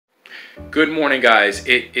Good morning, guys.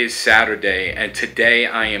 It is Saturday, and today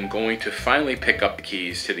I am going to finally pick up the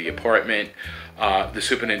keys to the apartment. The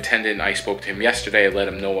superintendent, I spoke to him yesterday. I let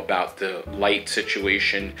him know about the light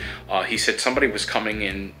situation. He said somebody was coming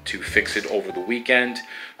in to fix it over the weekend,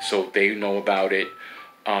 so they know about it.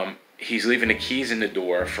 He's leaving the keys in the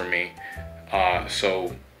door for me,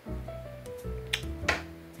 so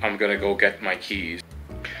I'm gonna go get my keys.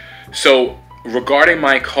 So regarding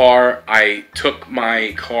my car, I took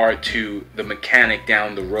my car to the mechanic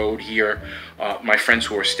down the road here. My friends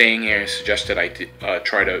who are staying here suggested I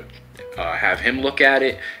try to have him look at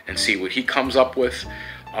it and see what he comes up with.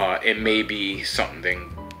 It may be something,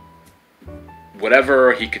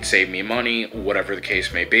 whatever, he could save me money, whatever the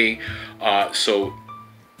case may be. So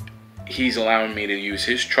he's allowing me to use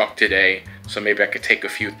his truck today, so maybe I could take a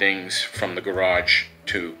few things from the garage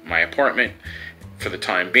to my apartment for the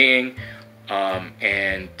time being.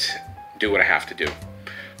 And do what I have to do.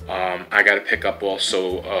 I got to pick up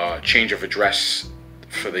also change of address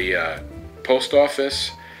for the post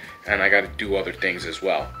office, and I got to do other things as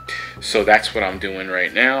well. So that's what I'm doing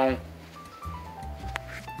right now.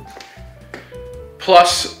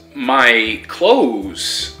 Plus, my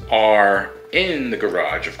clothes are in the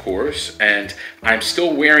garage, of course, and I'm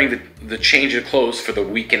still wearing the change of clothes for the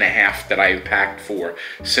week and a half that I've packed for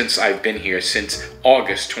since I've been here, since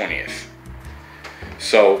August 20th.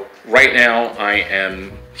 So right now I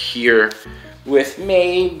am here with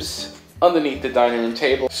Mabes underneath the dining room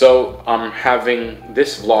table. So I'm having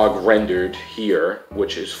this vlog rendered here,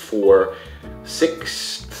 which is for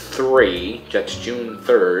 6/3, that's June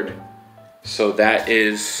 3rd. So that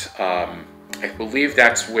is, I believe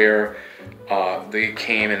that's where they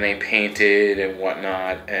came and they painted and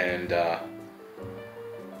whatnot. And I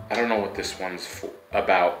don't know what this one's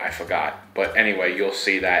about, I forgot. But anyway, you'll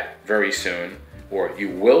see that very soon. Or you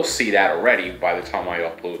will see that already by the time I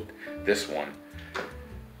upload this one.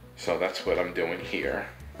 So that's what I'm doing here.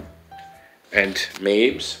 And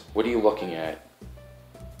Mabes, what are you looking at?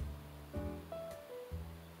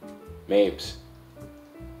 Mabes.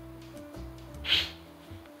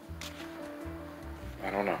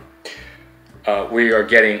 I don't know. We are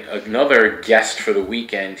getting another guest for the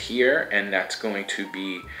weekend here, and that's going to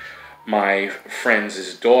be my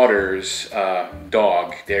friend's daughter's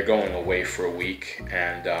dog. They're going away for a week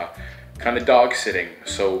and kind of dog sitting.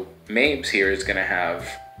 So Mabes here is gonna have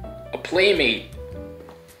a playmate.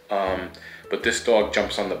 But this dog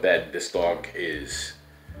jumps on the bed. This dog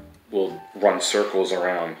will run circles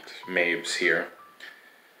around Mabes here.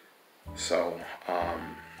 So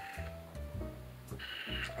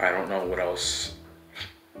I don't know what else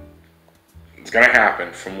is gonna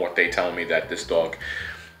happen from what they tell me, that this dog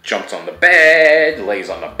jumps on the bed, lays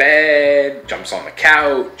on the bed, jumps on the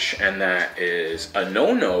couch, and that is a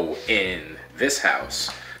no-no in this house.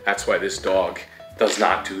 That's why this dog does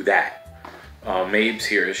not do that. Mabes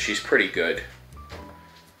here, she's pretty good.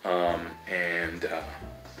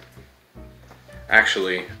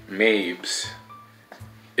 Actually, Mabes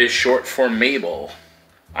is short for Mabel.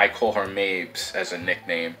 I call her Mabes as a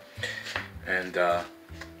nickname. And,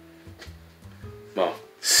 well,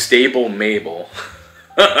 Stable Mabel.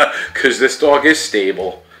 Because this dog is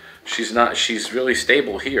stable. She's really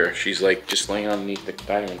stable here. She's like just laying underneath the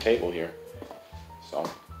dining room table here. So,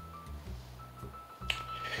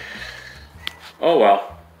 oh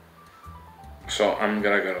well. So I'm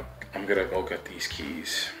gonna go get these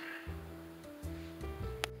keys.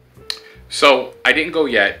 So I didn't go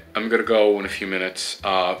yet. I'm gonna go in a few minutes.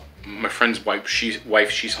 My friend's wife,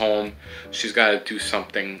 she's home. She's got to do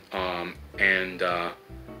something, and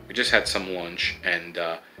we just had some lunch, and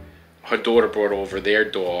her daughter brought over their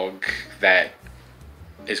dog that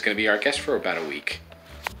is going to be our guest for about a week.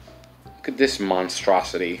 Look at this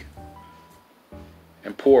monstrosity.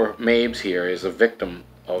 And poor Mabes here is a victim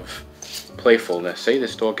of playfulness. Say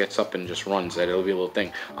this dog gets up and just runs, that it'll be a little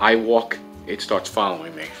thing. I walk, it starts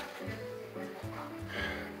following me.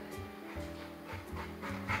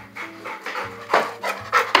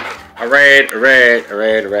 All right.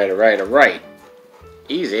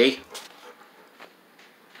 Easy.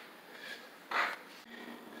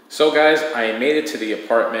 So guys, I made it to the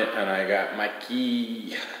apartment and I got my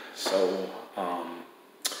key. So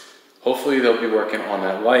hopefully they'll be working on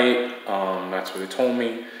that light. That's what they told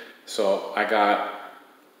me. So I got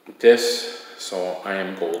this, so I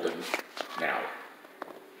am golden now.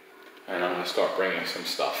 And I'm gonna start bringing some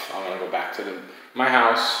stuff. I'm gonna go back to my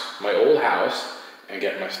house, my old house, and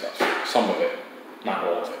get my stuff. Some of it, not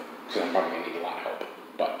all of it, because I'm probably gonna need a lot of help.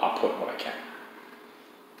 But I'll put what I can.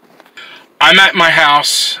 I'm at my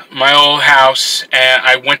house, my old house, and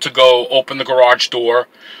I went to go open the garage door.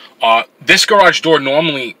 This garage door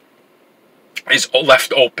normally is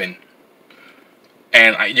left open.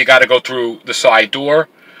 And you got to go through the side door.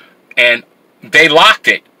 And they locked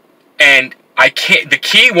it. And I can't, the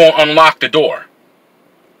key won't unlock the door.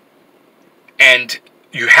 And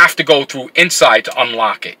you have to go through inside to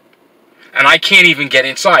unlock it. And I can't even get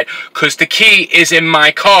inside because the key is in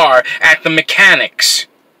my car at the mechanic's.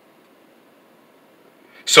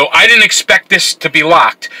 So I didn't expect this to be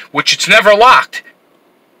locked, which it's never locked.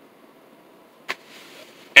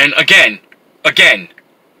 And again,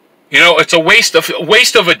 you know, it's a waste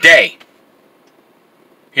of a day.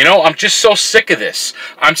 You know, I'm just so sick of this.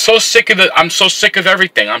 I'm so sick of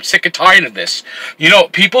everything. I'm sick and tired of this. You know,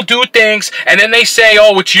 people do things and then they say,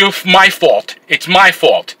 "Oh, it's my fault. It's my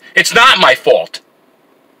fault." It's not my fault.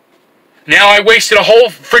 Now I wasted a whole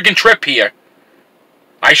friggin' trip here.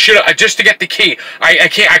 I should have just to get the key. I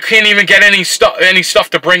can't even get any stuff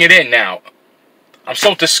to bring it in now. I'm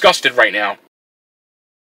so disgusted right now.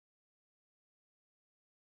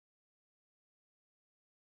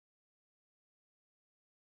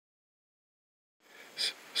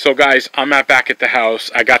 So guys, I'm back at the house.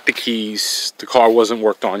 I got the keys. The car wasn't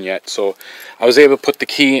worked on yet, so I was able to put the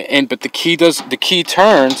key in. But the key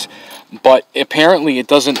turns, but apparently it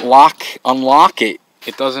doesn't unlock it.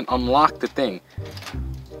 It doesn't unlock the thing.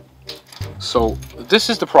 So this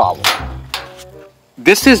is the problem.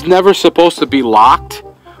 This is never supposed to be locked,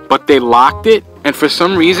 but they locked it, and for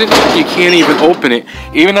some reason you can't even open it.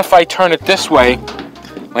 Even if I turn it this way,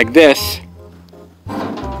 like this,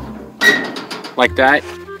 like that,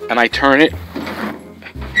 and I turn it,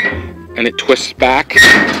 and it twists back,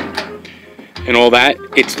 and all that,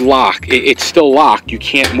 it's locked. It's still locked. You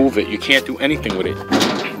can't move it. You can't do anything with it.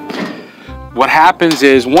 What happens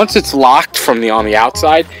is, once it's locked on the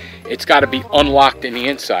outside, it's got to be unlocked in the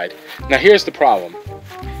inside. Now here's the problem.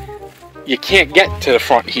 You can't get to the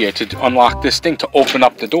front here to unlock this thing, to open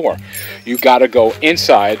up the door. You got to go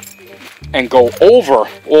inside and go over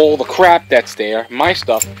all the crap that's there, my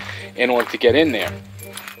stuff, in order to get in there.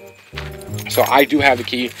 So I do have the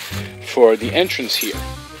key for the entrance here.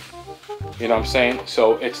 You know what I'm saying?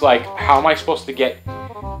 So it's like, how am I supposed to get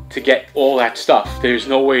all that stuff? There's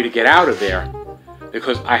no way to get out of there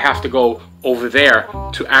because I have to go over there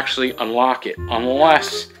to actually unlock it,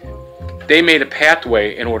 unless they made a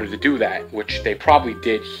pathway in order to do that, which they probably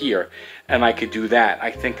did here, and I could do that.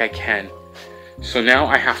 I think I can. So now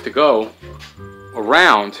I have to go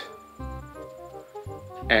around,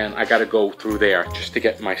 and I got to go through there just to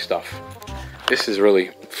get my stuff. This is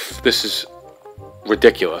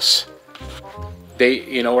ridiculous.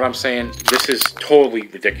 You know what I'm saying? This is totally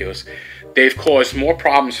ridiculous. They've caused more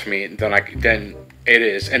problems for me than it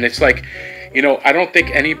is. And it's like, you know, I don't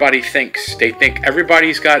think anybody thinks. They think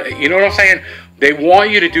everybody's got, you know what I'm saying? They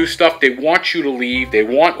want you to do stuff. They want you to leave. They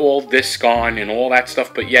want all this gone and all that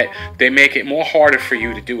stuff. But yet, they make it more harder for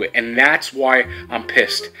you to do it. And that's why I'm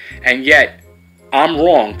pissed. And yet, I'm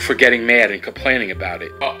wrong for getting mad and complaining about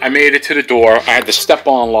it. I made it to the door. I had to step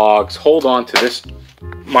on logs, hold on to this,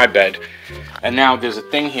 my bed. And now there's a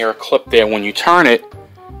thing here, a clip there. When you turn it,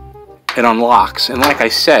 it unlocks. And like I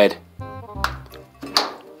said,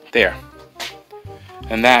 there.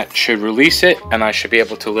 And that should release it, and I should be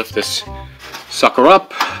able to lift this sucker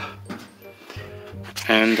up.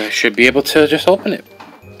 And I should be able to just open it.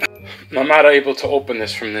 I'm not able to open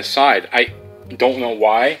this from this side. I don't know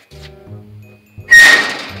why.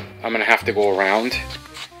 I'm gonna have to go around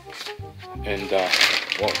and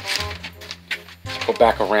well, go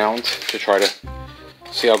back around to try to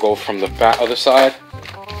see. I'll go from the other side.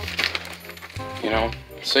 You know,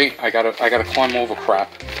 see, I gotta climb over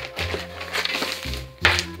crap.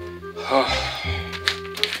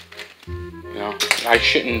 You know, I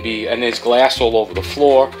shouldn't be. And there's glass all over the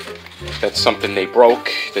floor. That's something they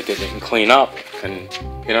broke that they didn't clean up, and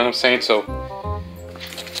you know what I'm saying. So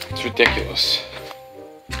it's ridiculous.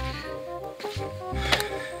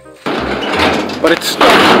 But it's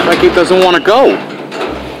stuck like it doesn't want to go.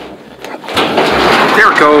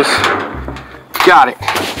 There it goes. Got it.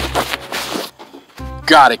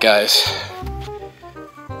 Got it, guys.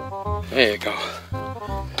 There you go.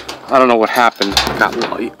 I don't know what happened.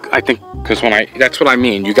 I think because that's what I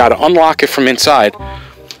mean. You got to unlock it from inside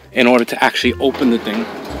in order to actually open the thing.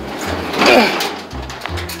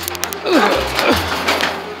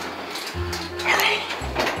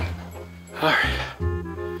 All right.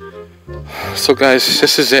 So guys,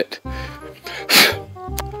 this is it.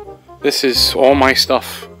 This is all my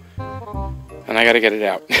stuff, and I gotta get it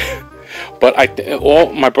out. But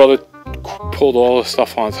my brother pulled all the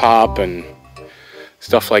stuff on top and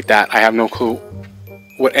stuff like that. I have no clue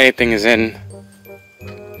what anything is in.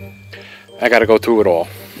 I gotta go through it all.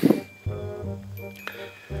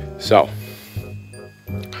 So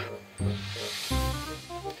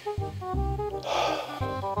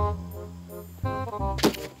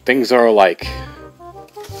things are like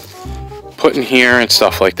put in here and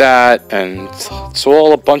stuff like that, and it's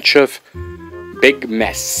all a bunch of big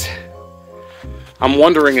mess. I'm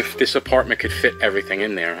wondering if this apartment could fit everything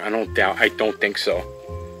in there. I don't think so.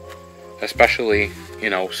 Especially, you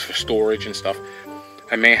know, for storage and stuff.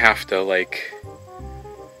 I may have to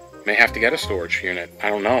get a storage unit. I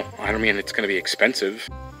don't know. I don't mean it's going to be expensive.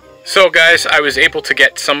 So guys, I was able to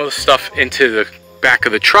get some of the stuff into the back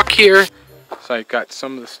of the truck here. So I got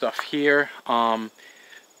some of the stuff here. I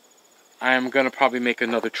am going to probably make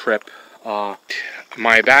another trip.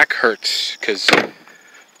 My back hurts because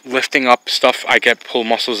lifting up stuff, I get pull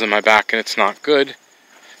muscles in my back and it's not good.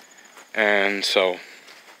 And so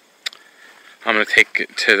I'm going to take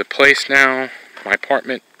it to the place now, my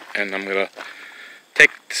apartment, and I'm going to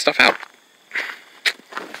take the stuff out.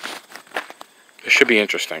 It should be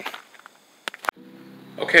interesting.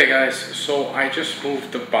 Okay guys, so I just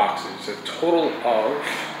moved the boxes, a total of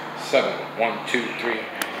 7. 1, 2, 3,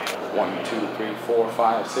 1, 2, 3, 4,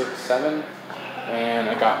 5, 6, 7. And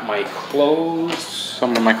I got my clothes,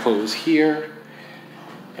 some of my clothes here,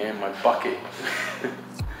 and my bucket.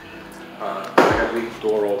 I gotta leave the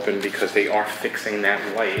door open because they are fixing that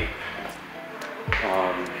light.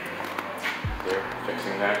 They're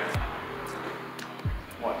fixing that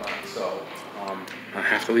whatnot, so I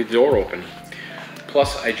have to leave the door open.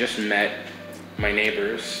 Plus, I just met my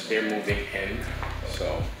neighbors. They're moving in,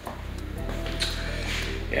 so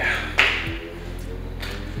yeah,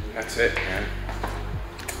 that's it, man.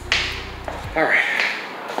 All right.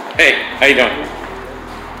 Hey, how you doing?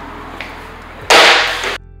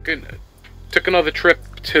 Good. Took another trip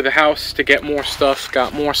to the house to get more stuff.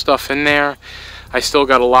 Got more stuff in there. I still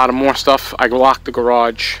got a lot of more stuff. I locked the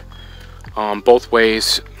garage both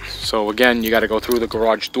ways. So again, you got to go through the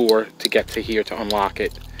garage door to get to here to unlock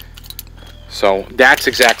it. So that's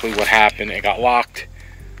exactly what happened. It got locked,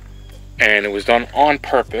 and it was done on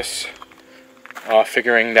purpose.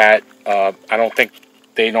 Figuring that I don't think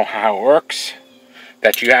they know how it works.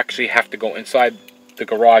 That you actually have to go inside the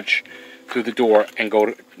garage through the door and go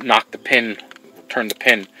to knock the pin, turn the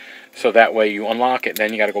pin, so that way you unlock it.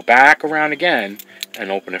 Then you got to go back around again and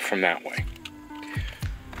open it from that way.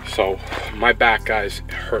 So my back, guys,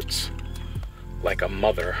 hurts like a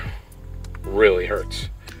mother. Really hurts.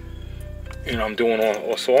 You know, I'm doing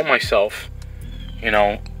all myself. You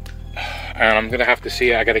know, and I'm gonna have to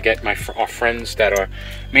see. I gotta get our friends that are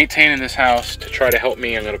maintaining this house to try to help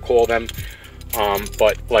me. I'm gonna call them.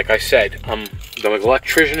 But like I said, the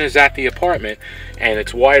electrician is at the apartment and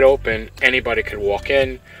it's wide open. Anybody could walk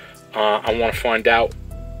in. I want to find out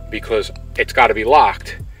because it's got to be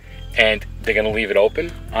locked, and they're gonna leave it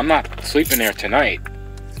open. I'm not sleeping there tonight.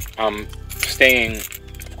 I'm staying,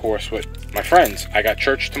 of course, with my friends. I got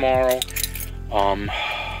church tomorrow.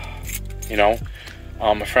 You know,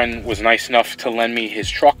 my friend was nice enough to lend me his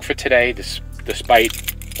truck for today,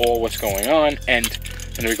 despite all what's going on, and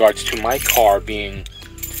in regards to my car being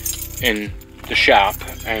in the shop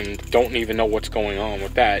and don't even know what's going on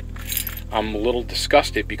with that. I'm a little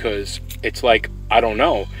disgusted because it's like, I don't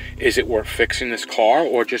know, is it worth fixing this car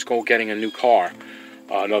or just go getting a new car,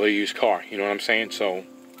 another used car, you know what I'm saying? So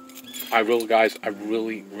I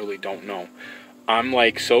really don't know. I'm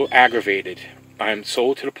like so aggravated. I'm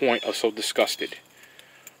so to the point of so disgusted.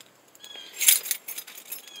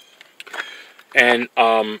 And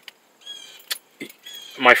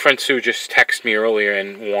my friend Sue just texted me earlier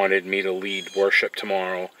and wanted me to lead worship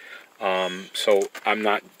tomorrow. So I'm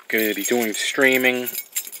not going to be doing streaming,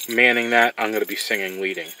 manning that. I'm going to be singing,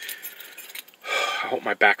 leading. I hope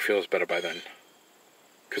my back feels better by then,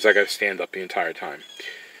 because I got to stand up the entire time.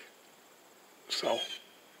 So,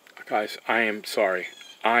 guys, I am sorry.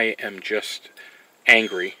 I am just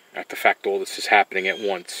angry at the fact all this is happening at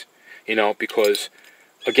once. You know, because,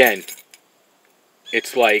 again,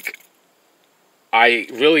 it's like I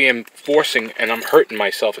really am forcing and I'm hurting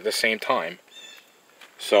myself at the same time.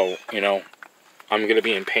 So, you know, I'm going to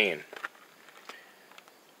be in pain.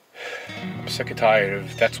 I'm sick and tired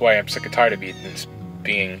of, that's why I'm sick and tired of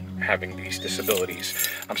having these disabilities.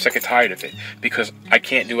 I'm sick and tired of it because I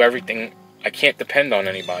can't do everything. I can't depend on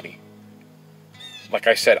anybody. Like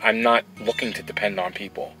I said, I'm not looking to depend on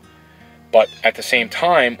people. But at the same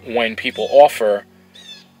time, when people offer,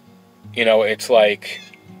 you know, it's like,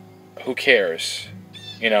 who cares?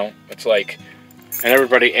 You know, it's like, and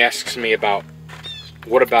everybody asks me about,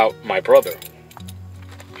 what about my brother?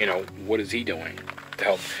 You know, what is he doing to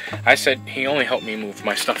help? I said he only helped me move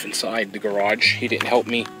my stuff inside the garage. He didn't help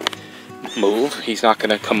me move. He's not going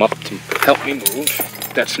to come up to help me move.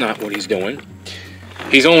 That's not what he's doing.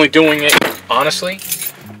 He's only doing it, honestly,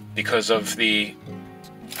 because of the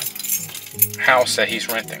house that he's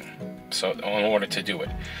renting, so in order to do it.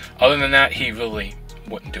 Other than that, he really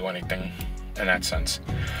wouldn't do anything in that sense.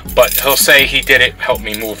 But he'll say he did it, help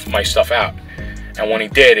me move my stuff out. And when he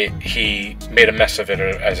did it, he made a mess of it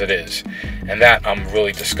as it is. And that I'm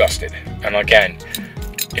really disgusted. And again,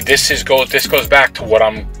 this goes back to what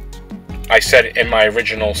I said in my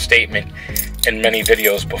original statement in many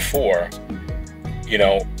videos before. You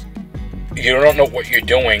know, you don't know what you're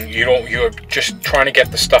doing. You're just trying to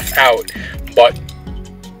get the stuff out, but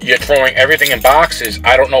you're throwing everything in boxes.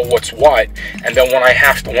 I don't know what's what. And then when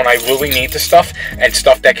I really need the stuff, and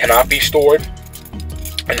stuff that cannot be stored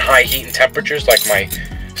in high heat and temperatures, like my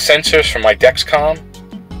sensors for my Dexcom,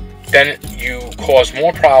 then you cause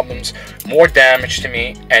more problems, more damage to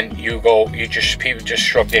me, and people just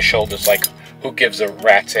shrug their shoulders like, who gives a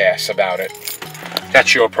rat's ass about it?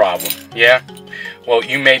 That's your problem, yeah? Well,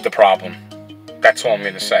 you made the problem. That's all I'm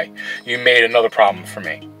going to say. You made another problem for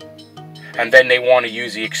me. And then they want to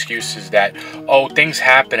use the excuses that, oh, things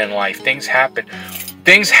happen in life. Things happen.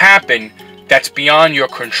 Things happen that's beyond your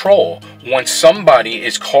control. When somebody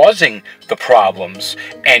is causing the problems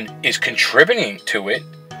and is contributing to it,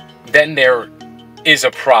 then there is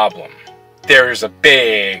a problem. There is a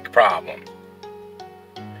big problem.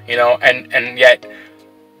 You know, and yet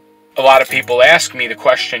a lot of people ask me the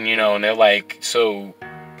question, you know, and they're like so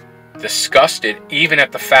disgusted even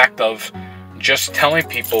at the fact of just telling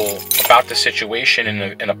people about the situation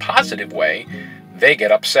in a positive way. They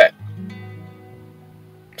get upset.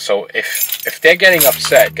 So if they're getting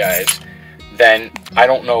upset, guys, then I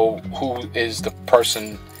don't know who is the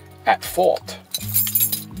person at fault.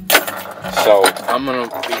 So I'm going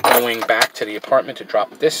to be going back to the apartment to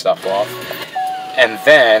drop this stuff off. And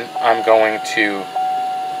then I'm going to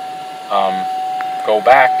go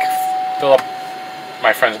back, fill up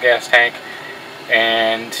my friend's gas tank,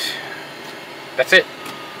 and that's it.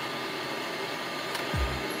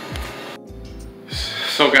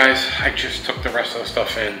 So guys, I just took the rest of the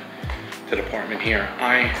stuff in to the apartment here.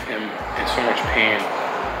 I am in so much pain.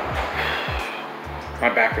 My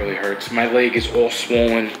back really hurts. My leg is all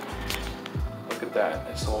swollen. Look at that,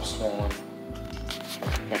 it's all swollen.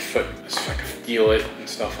 My foot, I can feel it and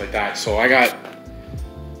stuff like that. So I got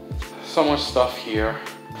so much stuff here.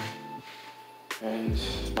 And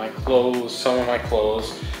my clothes, some of my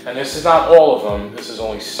clothes. And this is not all of them, this is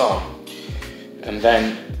only some. And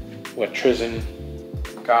then what Tristan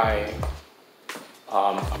guy,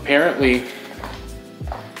 apparently,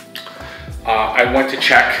 I went to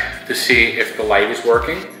check to see if the light is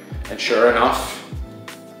working. And sure enough,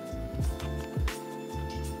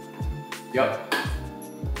 yep,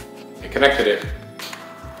 it connected it.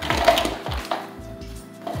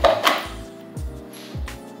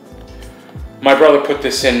 My brother put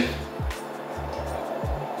this in,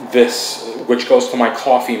 which goes to my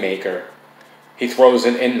coffee maker. He throws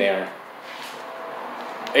it in there.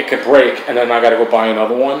 It could break, and then I gotta go buy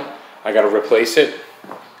another one. I gotta replace it.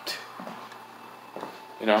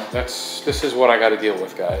 You know, this is what I gotta deal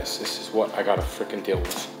with, guys. This is what I gotta freaking deal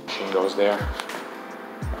with. Machine goes there.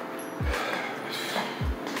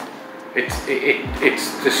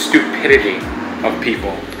 It's the stupidity of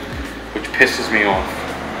people which pisses me off.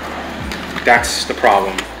 That's the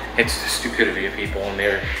problem. It's the stupidity of people, and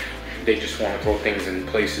they just want to throw things in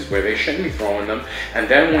places where they shouldn't be throwing them. And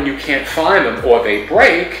then when you can't find them or they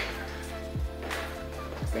break,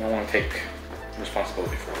 they don't want to take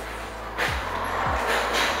responsibility for it.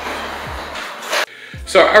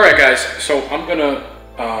 So, all right, guys. So I'm gonna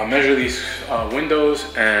measure these windows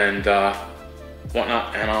and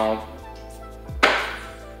whatnot, and I'll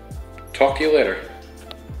talk to you later.